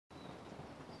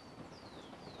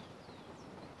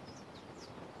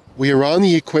We are on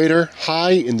the equator,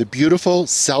 high in the beautiful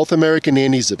South American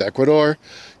Andes of Ecuador,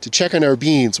 to check on our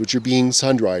beans, which are being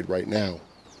sun-dried right now.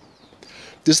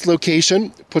 This location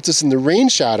puts us in the rain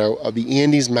shadow of the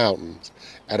Andes Mountains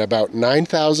at about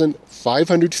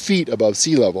 9,500 feet above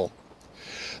sea level.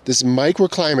 This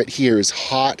microclimate here is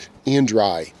hot and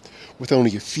dry, with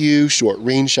only a few short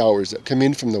rain showers that come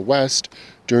in from the west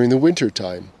during the winter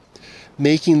time,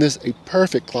 making this a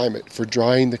perfect climate for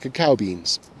drying the cacao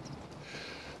beans.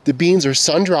 The beans are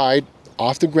sun-dried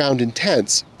off the ground in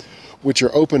tents, which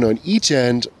are open on each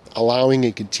end, allowing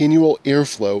a continual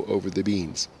airflow over the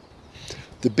beans.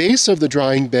 The base of the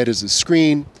drying bed is a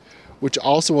screen, which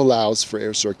also allows for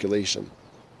air circulation.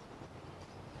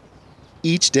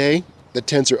 Each day, the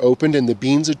tents are opened and the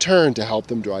beans are turned to help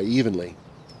them dry evenly.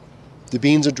 The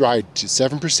beans are dried to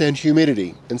 7%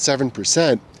 humidity, and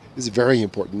 7% is a very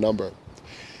important number.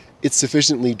 It's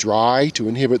sufficiently dry to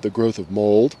inhibit the growth of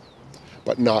mold,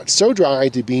 but not so dry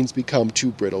the beans become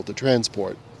too brittle to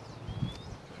transport.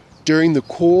 During the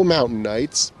cool mountain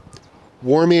nights,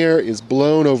 warm air is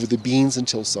blown over the beans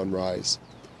until sunrise.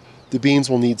 The beans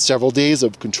will need several days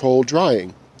of controlled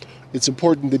drying. It's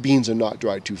important the beans are not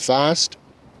dried too fast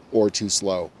or too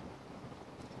slow.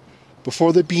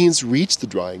 Before the beans reach the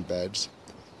drying beds,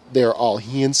 they are all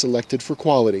hand-selected for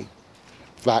quality.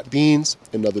 Flat beans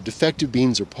and other defective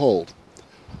beans are pulled.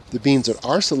 The beans that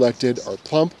are selected are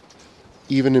plump,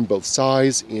 even in both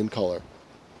size and color.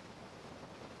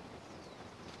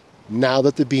 Now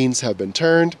that the beans have been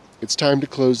turned, it's time to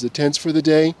close the tents for the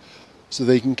day so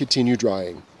they can continue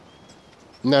drying.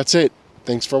 And that's it.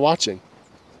 Thanks for watching.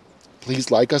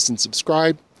 Please like us and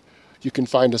subscribe. You can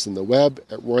find us on the web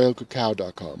at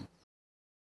royalcacao.com.